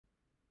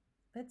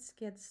Let's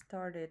get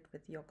started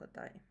with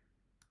Yokotai.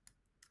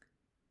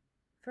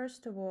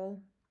 First of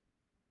all,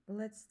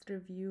 let's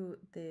review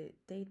the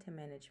Data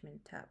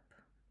Management tab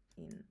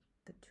in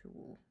the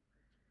tool.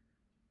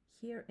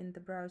 Here in the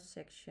Browse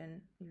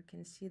section, you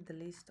can see the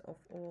list of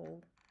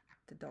all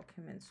the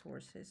document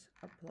sources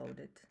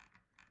uploaded.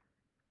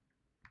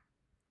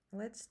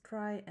 Let's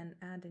try and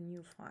add a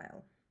new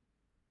file.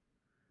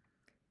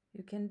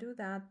 You can do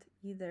that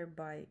either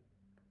by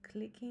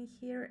clicking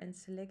here and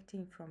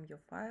selecting from your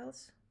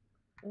files,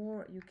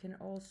 or you can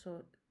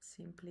also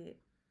simply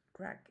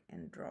drag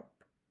and drop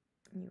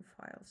new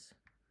files.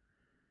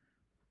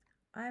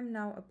 I'm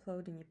now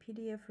uploading a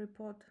PDF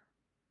report.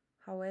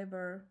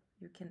 However,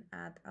 you can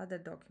add other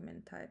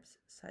document types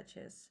such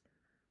as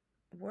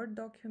Word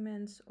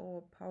documents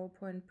or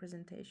PowerPoint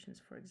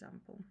presentations, for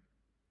example.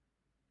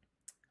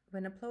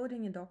 When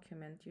uploading a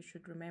document, you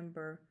should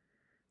remember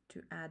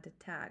to add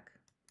a tag.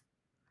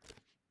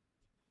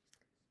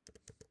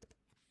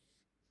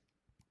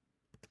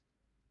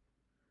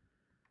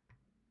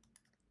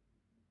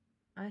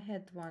 I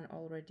had one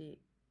already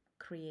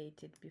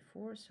created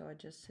before, so I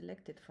just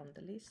select it from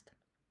the list.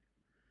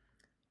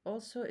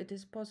 Also, it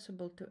is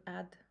possible to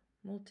add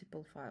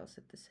multiple files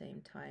at the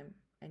same time,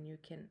 and you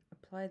can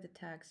apply the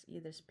tags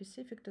either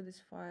specific to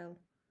this file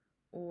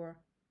or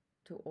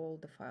to all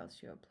the files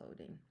you're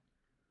uploading.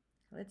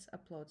 Let's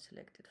upload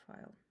selected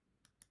file.